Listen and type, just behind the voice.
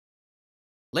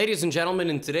Ladies and gentlemen,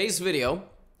 in today's video,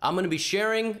 I'm going to be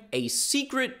sharing a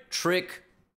secret trick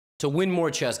to win more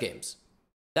chess games.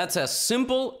 That's as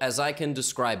simple as I can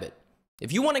describe it.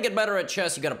 If you want to get better at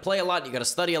chess, you got to play a lot, you got to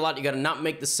study a lot, you got to not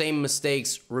make the same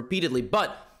mistakes repeatedly.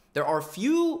 But there are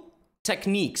few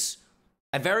techniques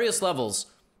at various levels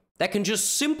that can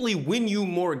just simply win you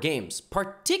more games,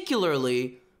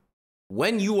 particularly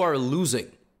when you are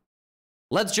losing.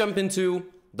 Let's jump into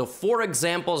the 4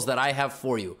 examples that I have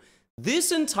for you.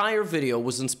 This entire video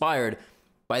was inspired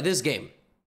by this game.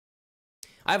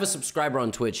 I have a subscriber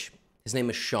on Twitch. His name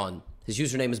is Sean. His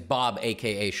username is Bob,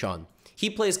 aka Sean. He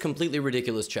plays completely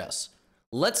ridiculous chess.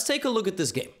 Let's take a look at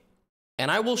this game, and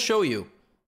I will show you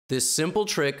this simple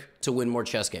trick to win more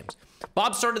chess games.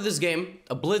 Bob started this game,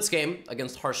 a blitz game,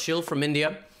 against Harshil from India.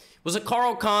 It was a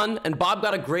Caro-Kann, and Bob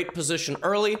got a great position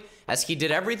early, as he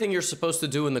did everything you're supposed to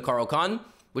do in the Caro-Kann,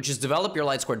 which is develop your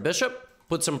light-squared bishop,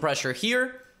 put some pressure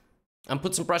here, and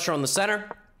put some pressure on the center,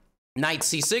 knight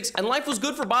c6, and life was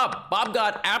good for Bob. Bob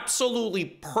got absolutely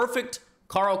perfect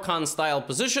Caro-Kann style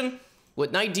position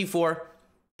with knight d4,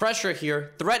 pressure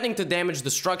here, threatening to damage the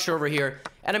structure over here,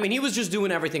 and I mean, he was just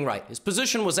doing everything right. His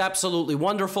position was absolutely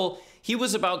wonderful. He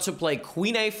was about to play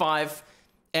queen a5,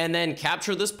 and then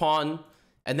capture this pawn,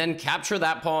 and then capture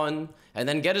that pawn, and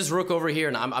then get his rook over here,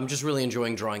 and I'm just really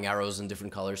enjoying drawing arrows in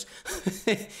different colors.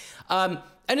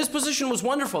 And his position was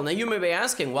wonderful. Now, you may be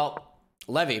asking, well,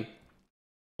 Levy,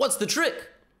 what's the trick?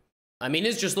 I mean,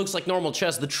 it just looks like normal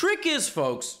chess. The trick is,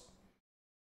 folks,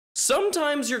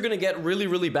 sometimes you're going to get really,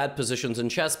 really bad positions in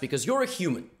chess because you're a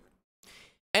human.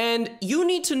 And you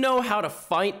need to know how to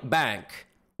fight back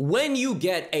when you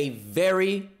get a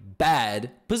very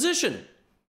bad position.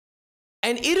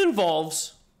 And it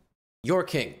involves your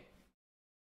king.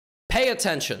 Pay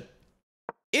attention.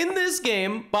 In this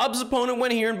game, Bob's opponent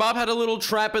went here, and Bob had a little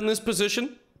trap in this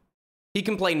position. He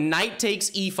can play knight takes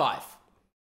e5.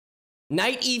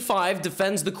 Knight e5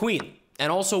 defends the queen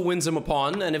and also wins him a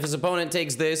pawn, and if his opponent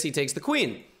takes this, he takes the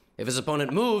queen. If his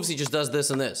opponent moves, he just does this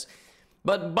and this.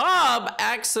 But Bob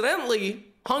accidentally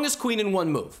hung his queen in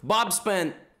one move. Bob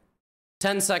spent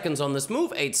 10 seconds on this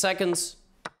move, 8 seconds,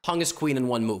 hung his queen in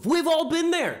one move. We've all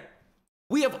been there.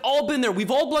 We have all been there.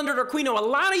 We've all blundered our queen. Now, a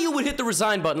lot of you would hit the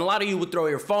resign button. A lot of you would throw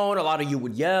your phone. A lot of you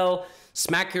would yell,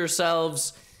 smack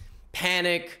yourselves,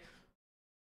 panic.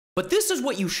 But this is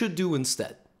what you should do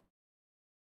instead.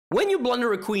 When you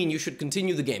blunder a queen, you should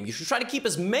continue the game. You should try to keep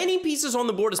as many pieces on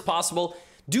the board as possible.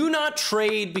 Do not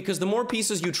trade, because the more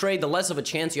pieces you trade, the less of a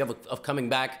chance you have of coming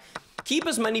back. Keep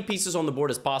as many pieces on the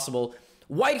board as possible.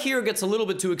 White here gets a little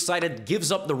bit too excited,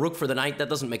 gives up the rook for the knight. That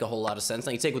doesn't make a whole lot of sense.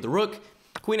 Now you take with the rook,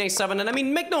 queen a7, and I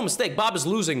mean, make no mistake, Bob is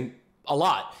losing a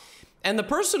lot. And the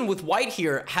person with white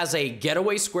here has a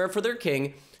getaway square for their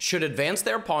king, should advance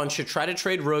their pawn, should try to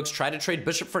trade rooks, try to trade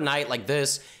bishop for knight like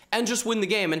this, and just win the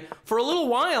game. And for a little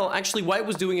while, actually, white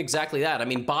was doing exactly that. I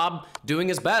mean, Bob doing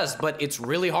his best, but it's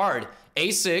really hard.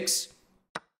 a6,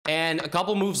 and a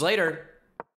couple moves later,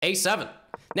 a7.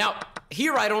 Now,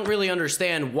 here I don't really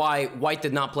understand why white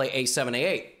did not play a7,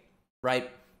 a8, right?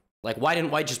 Like, why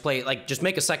didn't white just play, like, just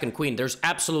make a second queen? There's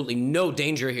absolutely no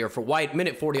danger here for white,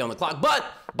 minute 40 on the clock. But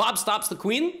Bob stops the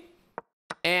queen,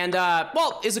 and,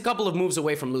 well, is a couple of moves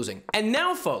away from losing. And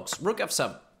now, folks, rook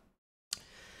f7.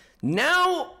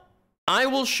 Now, I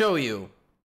will show you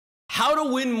how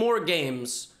to win more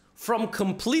games from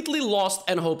completely lost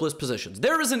and hopeless positions.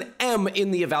 There is an M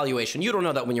in the evaluation. You don't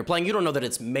know that when you're playing. You don't know that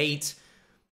it's mate,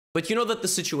 but you know that the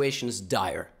situation is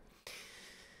dire.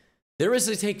 There is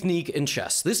a technique in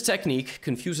chess. This technique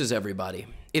confuses everybody.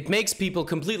 It makes people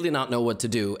completely not know what to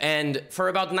do. And for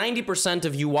about 90%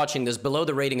 of you watching this below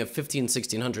the rating of 15,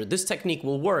 1600, this technique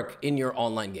will work in your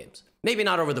online games. Maybe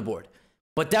not over the board,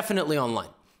 but definitely online.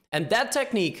 And that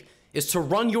technique is to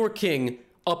run your king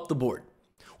up the board.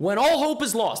 When all hope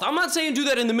is lost, I'm not saying do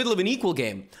that in the middle of an equal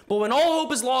game, but when all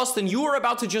hope is lost and you are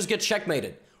about to just get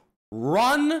checkmated,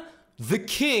 run the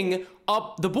king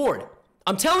up the board.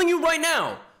 I'm telling you right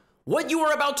now, what you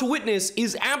are about to witness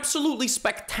is absolutely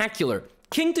spectacular.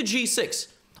 King to g6.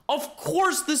 Of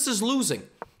course this is losing.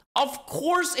 Of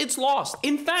course it's lost.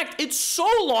 In fact, it's so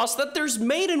lost that there's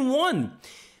mate in one.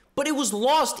 But it was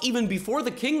lost even before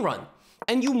the king run.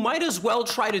 And you might as well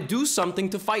try to do something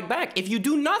to fight back. If you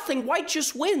do nothing, white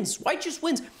just wins. White just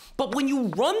wins. But when you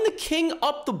run the king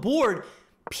up the board,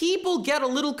 people get a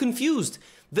little confused.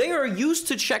 They are used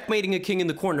to checkmating a king in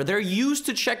the corner. They're used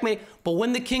to checkmate. But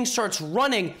when the king starts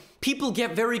running, people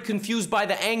get very confused by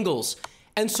the angles.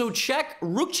 And so check,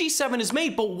 rook g7 is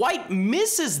made, but white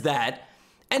misses that.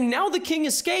 And now the king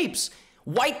escapes.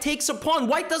 White takes a pawn.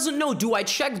 White doesn't know. Do I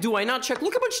check? Do I not check?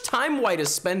 Look how much time White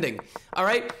is spending. All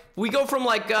right? We go from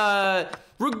like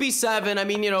rook b7. I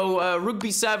mean, you know, rook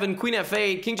b7, queen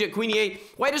f8, king j, queen e8.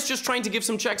 White is just trying to give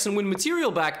some checks and win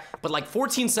material back. But like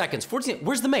 14 seconds. 14.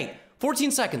 Where's the mate? 14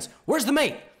 seconds. Where's the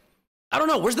mate? I don't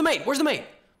know. Where's the mate? Where's the mate?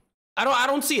 I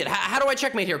don't see it. How do I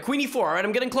checkmate here? Queen e4. All right,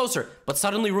 I'm getting closer. But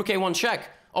suddenly rook a1 check.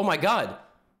 Oh my god.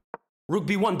 Rook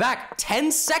b1 back.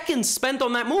 10 seconds spent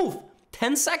on that move.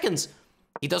 10 seconds.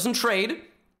 He doesn't trade.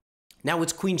 Now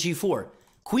it's queen g4.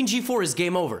 Queen g4 is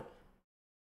game over.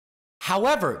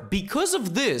 However, because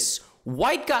of this,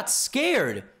 White got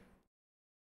scared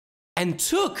and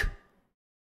took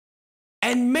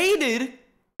and mated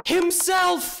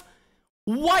himself.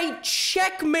 White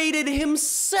checkmated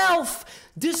himself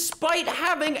despite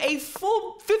having a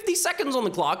full 50 seconds on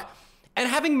the clock and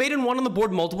having mated one on the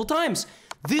board multiple times.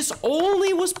 This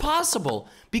only was possible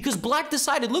because Black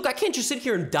decided, look, I can't just sit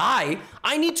here and die.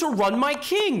 I need to run my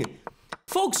king.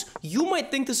 Folks, you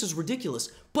might think this is ridiculous,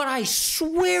 but I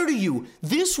swear to you,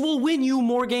 this will win you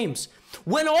more games.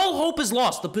 When all hope is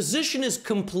lost, the position is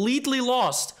completely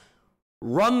lost,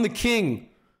 run the king.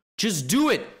 Just do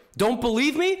it. Don't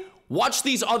believe me? Watch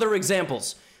these other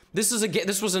examples. This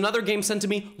was another game sent to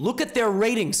me. Look at their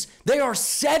ratings. They are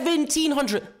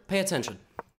 1,700. Pay attention.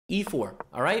 E4,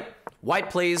 all right? White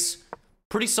plays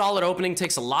pretty solid opening,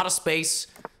 takes a lot of space,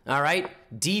 all right?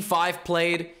 D5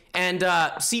 played, and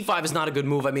C5 is not a good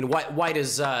move. I mean, White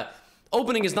is,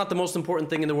 opening is not the most important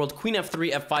thing in the world. Queen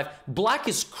F3, F5. Black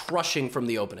is crushing from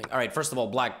the opening. All right, first of all,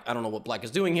 Black, I don't know what Black is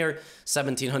doing here.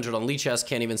 1,700 on Chess,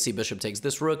 can't even see bishop takes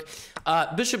this rook.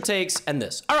 Bishop takes, and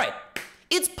this. All right,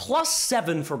 it's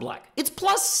 +7 for Black. It's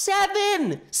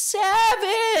 +7!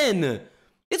 7!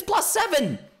 It's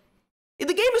 +7!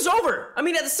 The game is over. I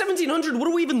mean, at the 1,700, what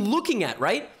are we even looking at,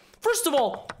 right? First of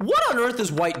all, what on earth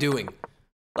is White doing?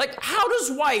 Like, how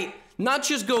does White not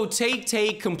just go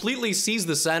take, completely seize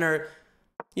the center,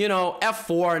 you know,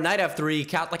 F4, knight F3,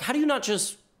 cat, like, how do you not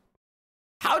just...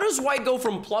 How does White go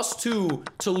from +2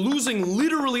 to losing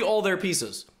literally all their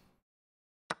pieces?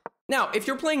 Now, if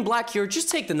you're playing Black here, just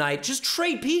take the knight, just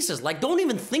trade pieces, like, don't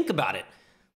even think about it.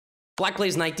 Black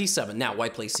plays knight D7. Now,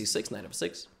 White plays C6, knight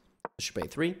F6. Bishop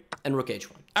a3, and rook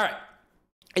h1. All right,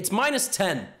 it's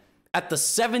 -10 at the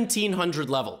 1,700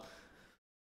 level.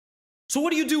 So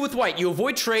what do you do with White? You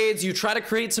avoid trades, you try to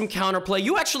create some counterplay.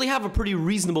 You actually have a pretty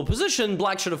reasonable position.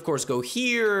 Black should, of course, go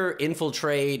here,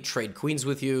 infiltrate, trade queens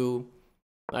with you.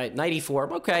 All right, knight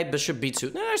e4, okay, bishop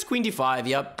b2. There's queen d5,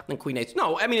 yep, and queen a2.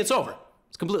 No, I mean, it's over.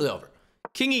 It's completely over.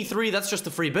 King e3, that's just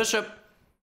a free bishop.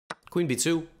 Queen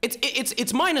b2. It's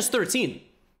 -13.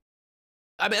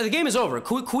 I mean, the game is over.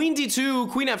 Queen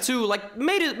d2, queen f2, like,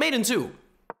 made in 2.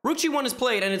 Rook g1 is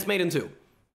played, and it's made in 2.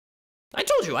 I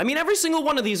told you. I mean, every single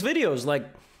one of these videos,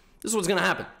 like, this is what's going to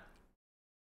happen.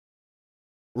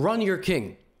 Run your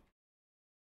king.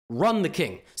 Run the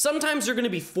king. Sometimes you're going to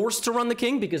be forced to run the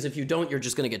king, because if you don't, you're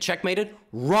just going to get checkmated.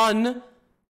 Run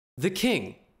the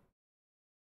king.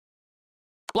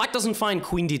 Black doesn't find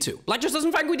queen d2. Black just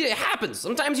doesn't find queen d2. It happens.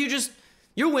 Sometimes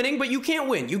you're winning, but you can't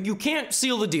win. You can't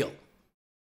seal the deal.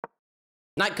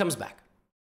 Knight comes back.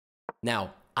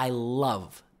 Now, I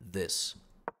love this.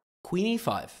 Queen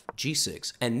e5,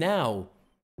 g6, and now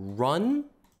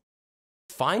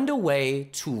find a way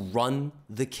to run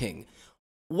the king.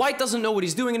 White doesn't know what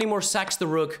he's doing anymore, sacks the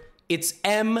rook. It's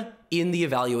M in the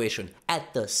evaluation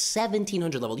at the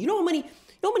 1,700 level. You know how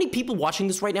many people watching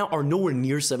this right now are nowhere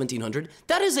near 1,700?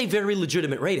 That is a very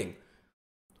legitimate rating.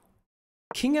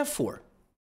 King f4.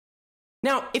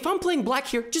 Now, if I'm playing Black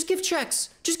here, just give checks.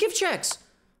 Just give checks.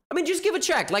 I mean, just give a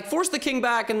check. Like, force the king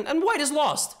back, and White is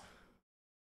lost.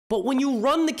 But when you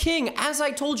run the king, as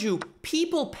I told you,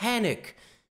 people panic.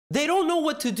 They don't know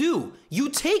what to do. You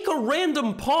take a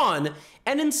random pawn,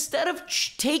 and instead of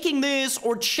taking this,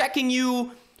 or checking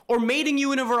you, or mating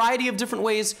you in a variety of different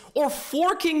ways, or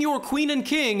forking your queen and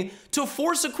king to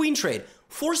force a queen trade,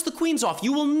 force the queens off.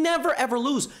 You will never, ever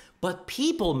lose. But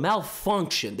people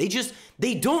malfunction.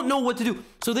 They don't know what to do.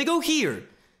 So they go here.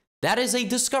 That is a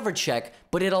discovered check,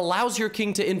 but it allows your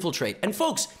king to infiltrate. And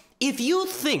folks, if you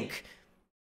think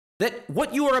that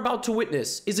what you are about to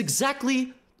witness is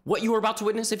exactly what you are about to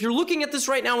witness, if you're looking at this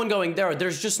right now and going,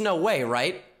 there's just no way,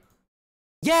 right?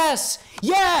 Yes,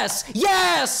 yes,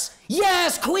 yes,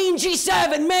 yes, queen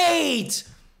g7, mate!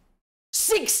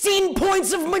 16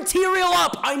 points of material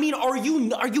up! I mean, are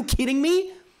you kidding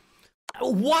me?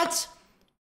 What?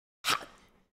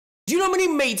 Do you know how many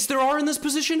mates there are in this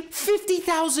position?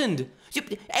 50,000.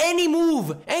 Any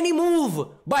move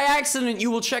by accident,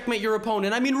 you will checkmate your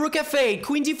opponent. I mean, rook f8,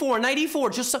 queen d4, knight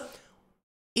e4, just so.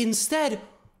 Instead,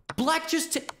 Black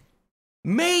just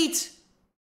Mate!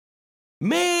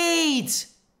 Mate!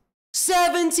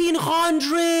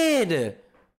 1700!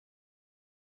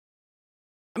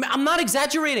 I mean, I'm not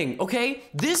exaggerating, okay?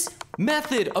 This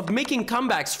method of making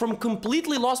comebacks from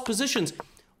completely lost positions, just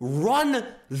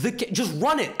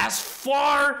run it as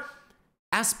far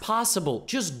as possible.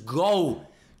 Just go.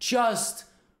 Just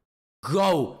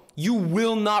go. You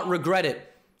will not regret it.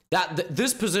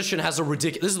 This position has a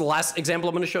ridiculous... This is the last example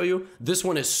I'm going to show you. This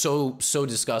one is so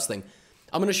disgusting.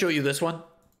 I'm going to show you this one.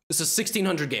 This is a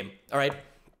 1600 game, all right?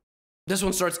 This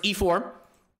one starts e4. All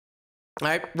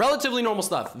right, relatively normal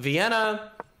stuff.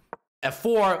 Vienna,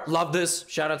 f4, love this.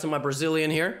 Shout out to my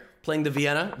Brazilian here, playing the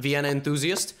Vienna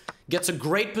enthusiast. Gets a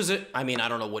great position. I mean, I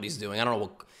don't know what he's doing. I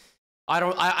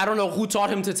don't know who taught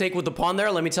him to take with the pawn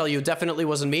there. Let me tell you, it definitely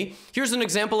wasn't me. Here's an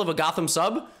example of a Gotham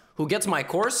sub who gets my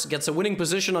course, gets a winning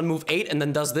position on move 8, and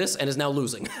then does this, and is now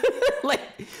losing. Like,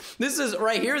 this is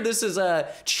right here. This is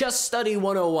a chess study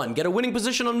 101. Get a winning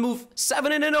position on move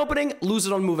 7 in an opening, lose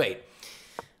it on move 8.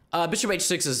 Bishop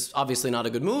h6 is obviously not a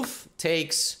good move.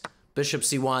 Takes, bishop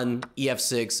c1,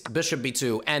 ef6, bishop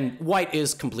b2, and white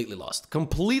is completely lost.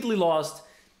 Completely lost.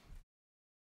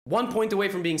 1 point away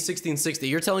from being 1660.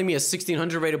 You're telling me a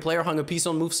 1600 rated player hung a piece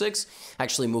on move 6?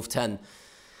 Actually, move 10.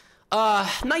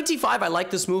 Knight d5, I like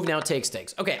this move. Now takes.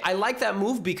 Okay, I like that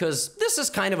move because this is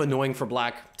kind of annoying for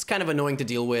black. It's kind of annoying to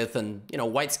deal with, and, you know,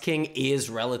 white's king is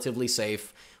relatively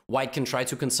safe. White can try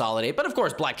to consolidate, but of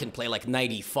course, black can play like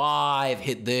knight e5,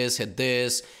 hit this,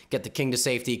 get the king to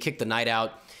safety, kick the knight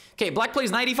out. Okay, black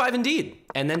plays knight e5 indeed,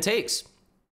 and then takes.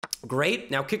 Great,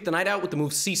 now kick the knight out with the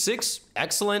move c6.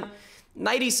 Excellent.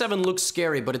 Knight e7 looks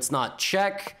scary, but it's not.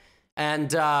 Check.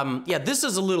 And yeah, this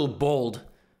is a little bold,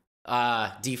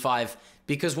 d5,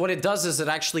 because what it does is it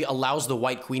actually allows the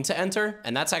white queen to enter,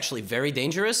 and that's actually very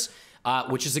dangerous,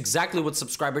 which is exactly what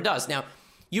subscriber does. Now,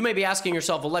 you may be asking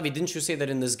yourself, well, Levy, didn't you say that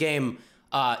in this game,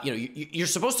 you know, you're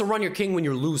supposed to run your king when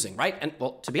you're losing, right? And,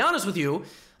 well, to be honest with you,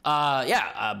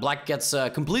 black gets a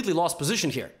completely lost position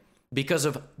here because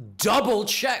of double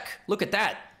check. Look at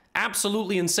that.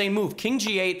 Absolutely insane move. King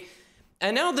g8.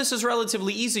 And now this is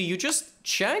relatively easy. You just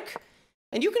check,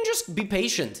 and you can just be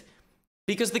patient.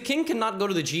 Because the king cannot go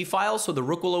to the g file, so the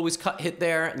rook will always hit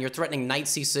there, and you're threatening knight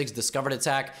c6, discovered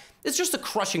attack. It's just a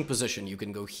crushing position. You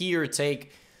can go here,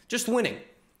 take, just winning.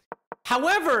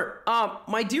 However,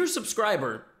 my dear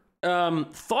subscriber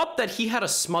thought that he had a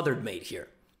smothered mate here.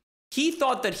 He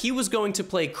thought that he was going to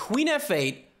play queen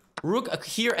f8, rook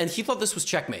here, and he thought this was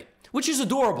checkmate, which is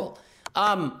adorable.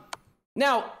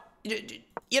 Now,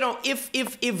 you know, if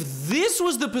this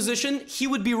was the position, he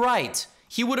would be right.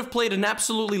 He would have played an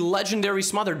absolutely legendary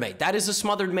smothered mate. That is a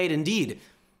smothered mate indeed.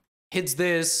 Hits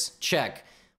this, check.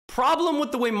 Problem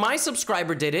with the way my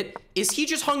subscriber did it is he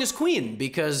just hung his queen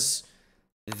because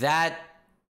that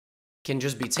can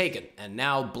just be taken. And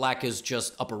now black is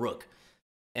just up a rook.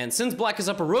 And since black is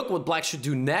up a rook, what black should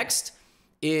do next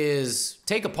is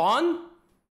take a pawn,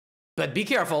 but be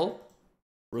careful.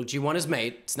 Rook g1 is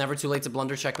mate. It's never too late to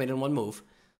blunder checkmate in one move.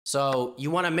 So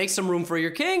you want to make some room for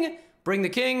your king, bring the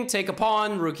king, take a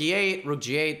pawn, rook e8, rook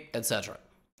g8, etc.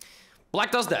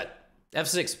 Black does that.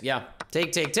 f6, yeah.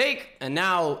 Take. And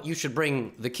now you should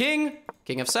bring the king,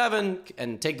 king f7,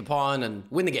 and take the pawn and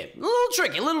win the game. A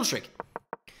little tricky.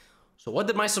 So what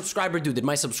did my subscriber do? Did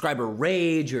my subscriber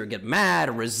rage or get mad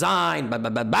or resign?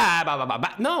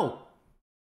 No.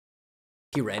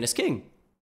 He ran his king.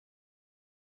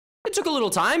 It took a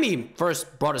little time. He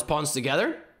first brought his pawns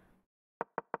together.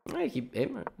 All right, king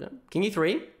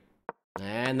e3.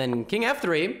 And then king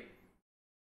f3.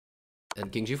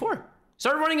 And king g4.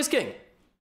 Started running his king.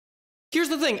 Here's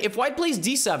the thing. If white plays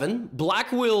d7,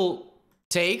 black will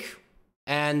take.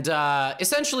 And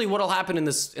essentially what will happen in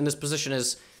this position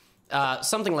is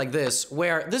something like this,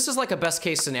 where this is like a best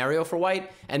case scenario for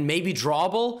white and maybe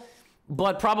drawable,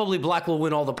 but probably black will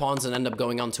win all the pawns and end up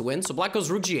going on to win. So black goes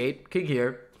rook g8, king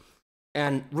here,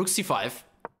 and rook c5,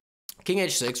 king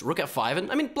h6, rook f5,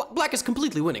 and I mean, black is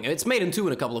completely winning. It's mate in two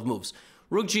in a couple of moves.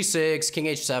 Rook g6, king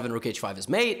h7, rook h5 is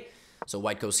mate, so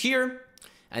white goes here,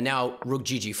 and now rook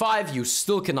g5, you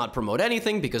still cannot promote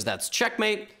anything because that's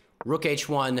checkmate, rook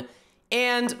h1,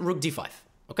 and rook d5,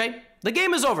 okay? The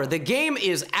game is over. The game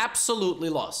is absolutely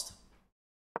lost.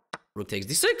 Rook takes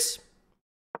d6,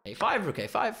 a5, rook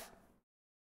a5.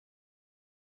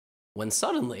 When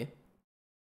suddenly,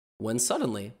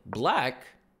 black,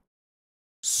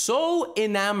 so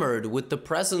enamored with the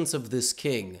presence of this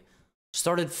king,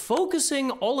 started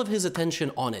focusing all of his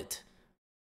attention on it.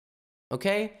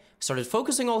 Okay? Started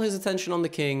focusing all his attention on the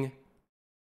king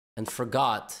and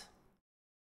forgot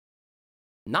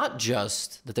not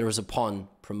just that there was a pawn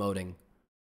promoting.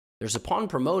 There's a pawn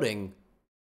promoting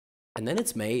And then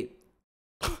it's mate.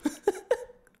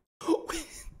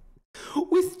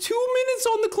 With 2 minutes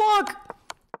on the clock,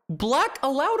 black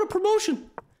allowed a promotion.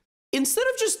 Instead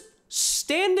of just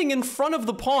standing in front of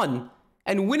the pawn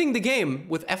and winning the game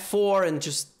with f4 and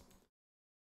just...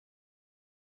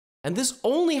 And this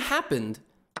only happened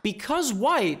because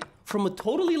white, from a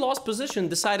totally lost position,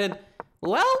 decided,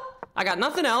 well, I got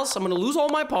nothing else. I'm going to lose all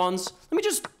my pawns. Let me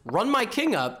just run my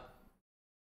king up.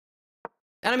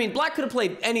 And I mean, black could have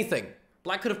played anything.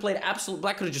 Black could have played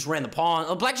black could have just ran the pawn.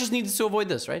 Oh, black just needed to avoid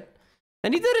this, right?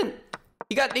 And he didn't.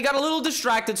 He got a little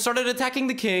distracted, started attacking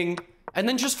the king, and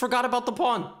then just forgot about the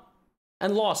pawn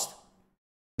and lost.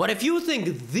 But if you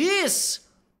think this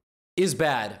is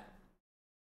bad,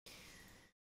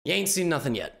 you ain't seen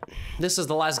nothing yet. This is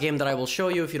the last game that I will show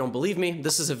you if you don't believe me.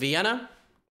 This is a Vienna.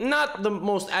 Not the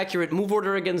most accurate move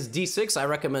order against d6. I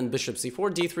recommend bishop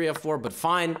c4, d3, f4, but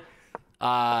fine.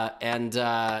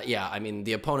 Yeah, I mean,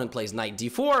 the opponent plays knight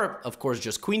d4. Of course,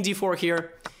 just queen d4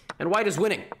 here. And white is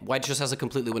winning. White just has a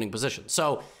completely winning position.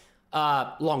 So,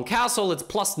 long castle, it's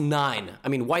 +9. I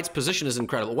mean, white's position is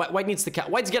incredible. White needs to...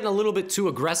 White's getting a little bit too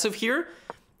aggressive here.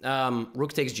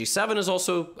 Rook takes g7 is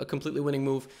also a completely winning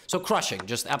move. So crushing,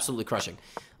 just absolutely crushing.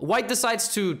 White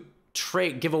decides to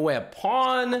give away a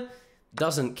pawn,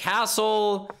 doesn't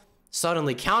castle,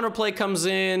 suddenly counterplay comes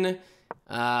in.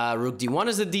 Rook d1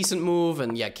 is a decent move,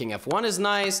 and yeah, king f1 is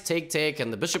nice, take,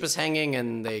 and the bishop is hanging,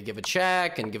 and they give a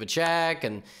check,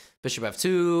 and bishop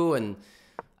f2, and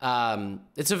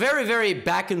it's a very, very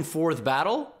back and forth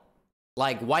battle.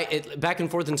 Like white, back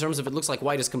and forth in terms of it looks like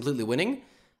white is completely winning.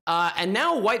 And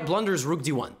now white blunders rook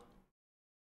d1.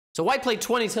 So white played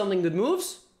 20 telling good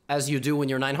moves, as you do when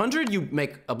you're 900. You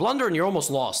make a blunder and you're almost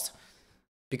lost.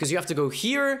 Because you have to go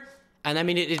here, and I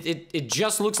mean, it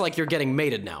just looks like you're getting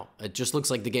mated now. It just looks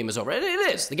like the game is over. It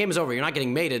is. The game is over. You're not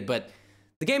getting mated, but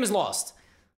the game is lost.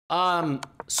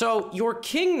 So your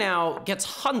king now gets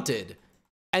hunted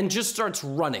and just starts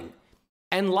running.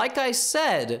 And like I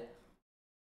said,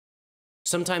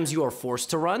 sometimes you are forced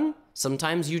to run.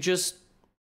 Sometimes you just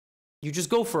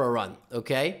go for a run,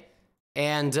 okay?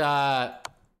 And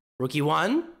rook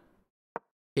e1,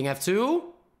 king f2,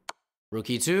 rook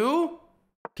e2,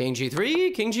 king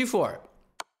g3, king g4.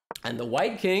 And the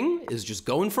white king is just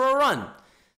going for a run.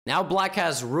 Now black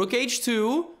has rook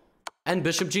h2 and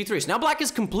bishop g3. So now black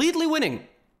is completely winning,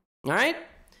 all right?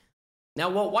 Now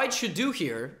what white should do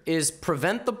here is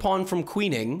prevent the pawn from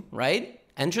queening, right?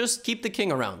 And just keep the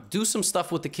king around. Do some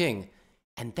stuff with the king.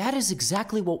 And that is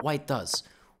exactly what white does.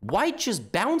 White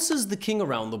just bounces the king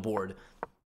around the board.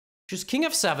 Just king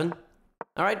f7.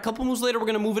 All right, a couple moves later, we're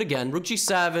going to move it again. Rook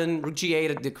g7, rook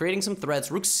g8, they're creating some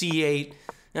threats. Rook c8.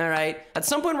 All right. At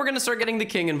some point, we're going to start getting the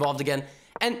king involved again.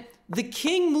 And the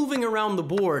king moving around the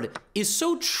board is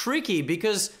so tricky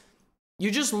because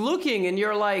you're just looking and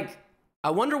you're like,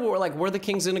 I wonder where the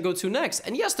king's going to go to next.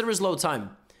 And yes, there is low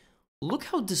time. Look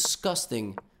how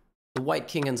disgusting the white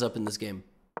king ends up in this game.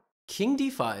 King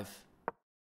d5,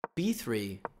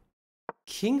 b3,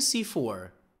 king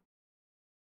c4.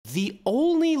 The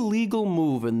only legal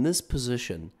move in this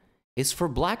position is for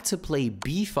black to play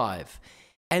b5.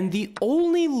 And the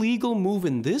only legal move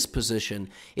in this position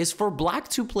is for black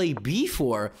to play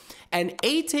b4, and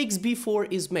a takes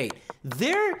b4 is mate.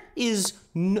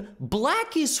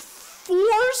 Black is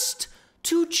forced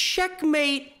to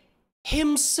checkmate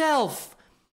himself.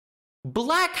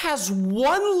 Black has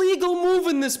one legal move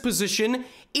in this position.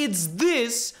 It's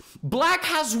this. Black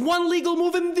has one legal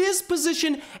move in this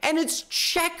position, and it's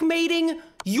checkmating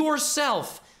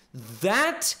yourself.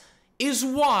 That is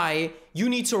why you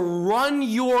need to run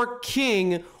your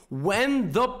king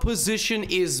when the position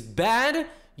is bad.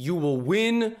 You will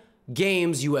win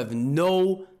games you have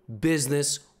no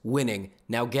business winning.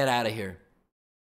 Now get out of here.